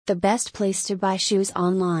the best place to buy shoes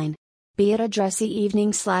online. Be it a dressy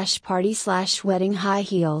evening/party/wedding high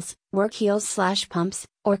heels, work heels/pumps,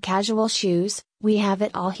 or casual shoes, we have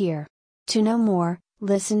it all here. To know more,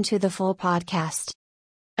 listen to the full podcast.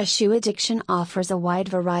 A Shoe Addiction offers a wide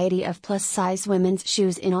variety of plus-size women's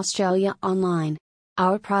shoes in Australia online.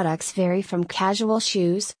 Our products vary from casual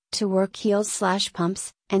shoes, to work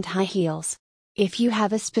heels/pumps, and high heels. If you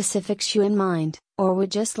have a specific shoe in mind, or would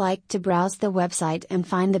just like to browse the website and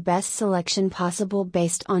find the best selection possible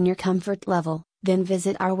based on your comfort level, then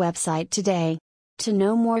visit our website today. To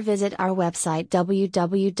know more, visit our website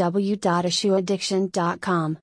www.ashoeaddiction.com.